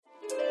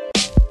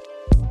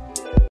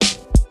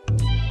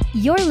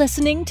You're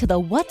listening to the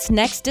What's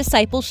Next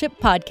Discipleship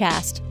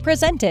podcast,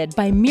 presented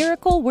by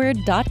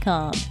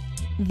MiracleWord.com.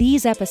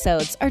 These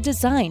episodes are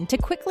designed to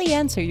quickly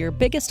answer your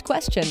biggest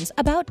questions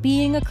about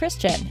being a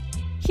Christian.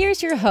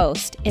 Here's your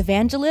host,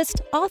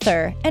 evangelist,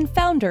 author, and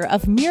founder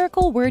of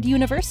Miracle Word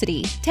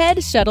University, Ted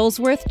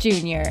Shuttlesworth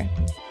Jr.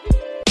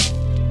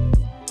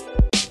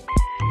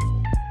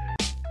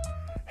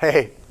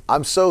 Hey,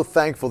 I'm so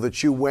thankful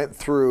that you went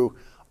through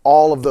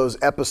all of those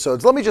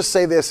episodes. Let me just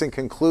say this in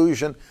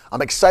conclusion.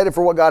 I'm excited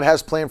for what God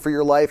has planned for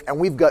your life, and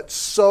we've got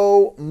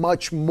so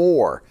much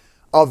more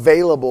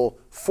available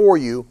for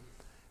you.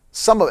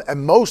 Some of it,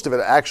 and most of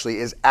it actually,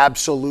 is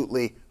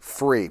absolutely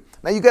free.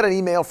 Now, you got an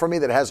email from me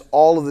that has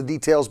all of the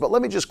details, but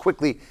let me just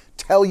quickly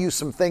tell you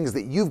some things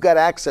that you've got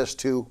access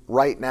to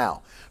right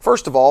now.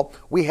 First of all,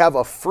 we have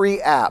a free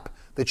app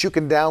that you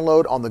can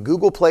download on the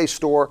Google Play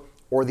Store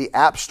or the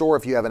App Store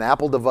if you have an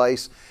Apple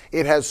device.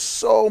 It has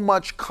so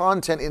much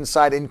content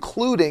inside,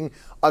 including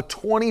a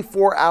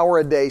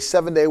 24-hour-a-day,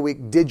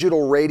 7-day-a-week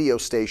digital radio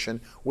station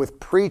with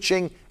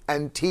preaching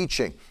and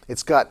teaching.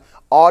 It's got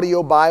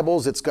audio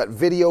Bibles, it's got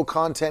video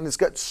content, it's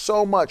got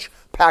so much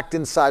packed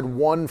inside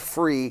one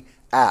free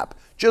app.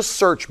 Just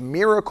search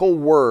Miracle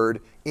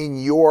Word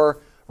in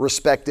your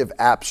respective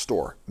app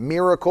store.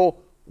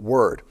 Miracle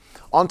Word.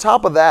 On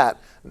top of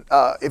that,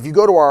 if you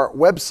go to our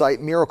website,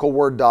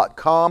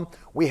 miracleword.com,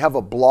 we have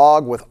a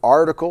blog with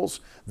articles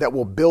that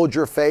will build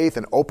your faith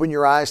and open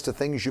your eyes to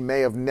things you may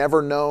have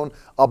never known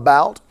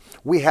about.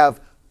 We have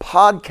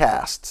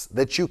podcasts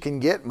that you can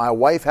get. My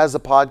wife has a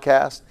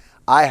podcast.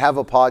 I have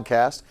a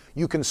podcast.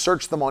 You can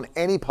search them on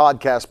any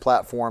podcast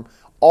platform,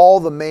 all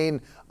the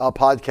main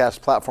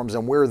podcast platforms,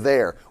 and we're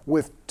there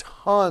with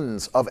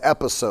tons of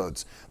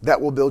episodes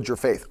that will build your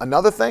faith.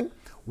 Another thing,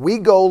 we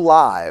go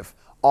live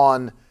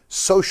on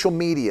social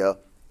media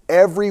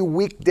every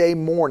weekday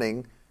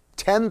morning,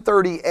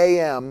 10:30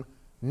 a.m.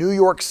 New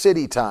York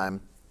City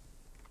time,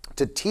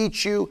 to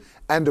teach you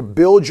and to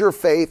build your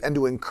faith and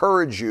to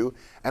encourage you.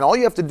 And all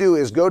you have to do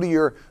is go to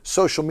your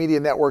social media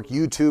network,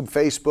 YouTube,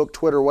 Facebook,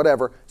 Twitter,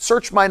 whatever,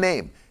 search my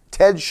name,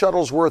 Ted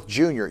Shuttlesworth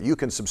Jr. You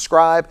can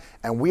subscribe,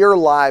 and we are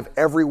live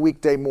every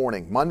weekday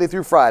morning, Monday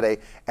through Friday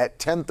at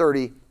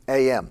 10:30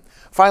 a.m.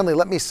 Finally,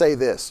 let me say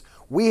this.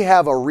 We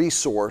have a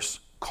resource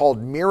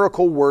called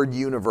Miracle Word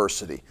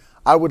University.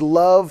 I would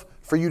love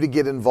for you to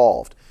get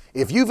involved.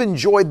 If you've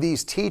enjoyed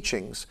these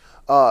teachings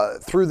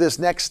through this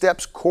Next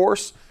Steps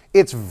course,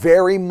 it's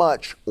very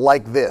much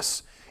like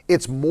this.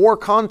 It's more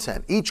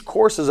content. Each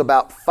course is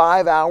about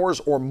 5 hours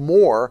or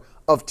more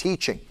of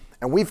teaching,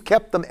 and we've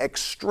kept them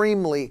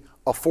extremely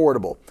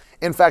affordable.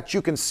 In fact,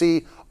 you can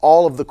see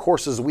all of the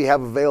courses we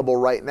have available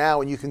right now,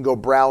 and you can go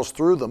browse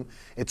through them.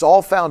 It's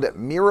all found at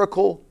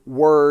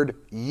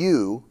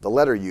miraclewordu, the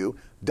letter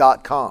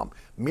U.com.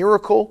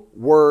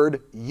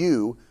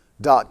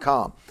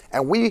 miraclewordu.com.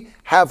 And we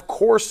have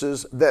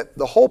courses that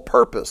the whole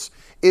purpose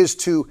is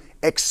to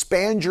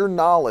expand your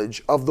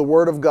knowledge of the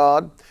Word of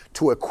God,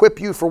 to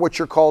equip you for what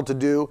you're called to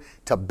do,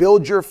 to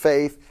build your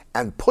faith,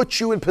 and put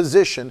you in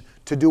position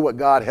to do what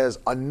God has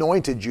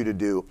anointed you to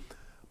do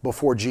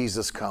before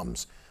Jesus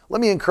comes.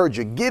 Let me encourage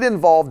you, get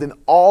involved in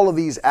all of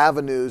these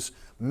avenues,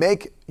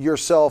 make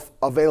yourself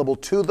available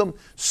to them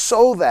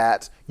so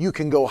that you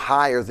can go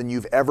higher than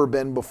you've ever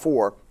been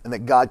before, and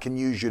that God can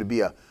use you to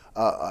be an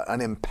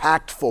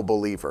impactful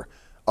believer,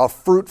 a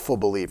fruitful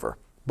believer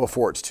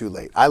before it's too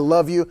late. I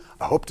love you.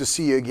 I hope to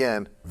see you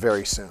again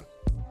very soon.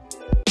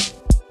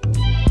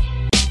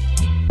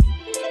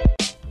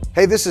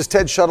 Hey, this is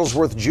Ted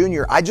Shuttlesworth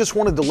Jr. I just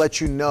wanted to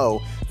let you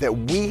know that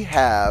we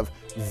have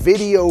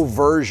video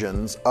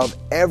versions of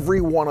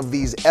every one of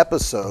these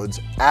episodes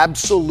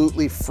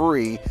absolutely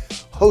free,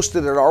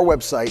 hosted at our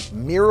website,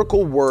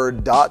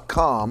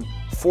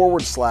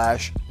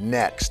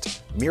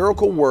 miracleword.com/next.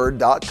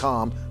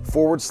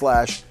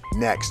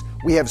 miracleword.com/next.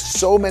 We have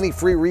so many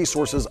free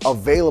resources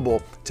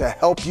available to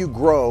help you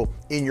grow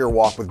in your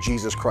walk with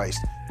Jesus Christ.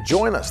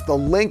 Join us. The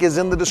link is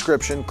in the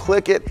description.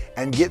 Click it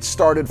and get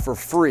started for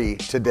free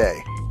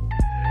today.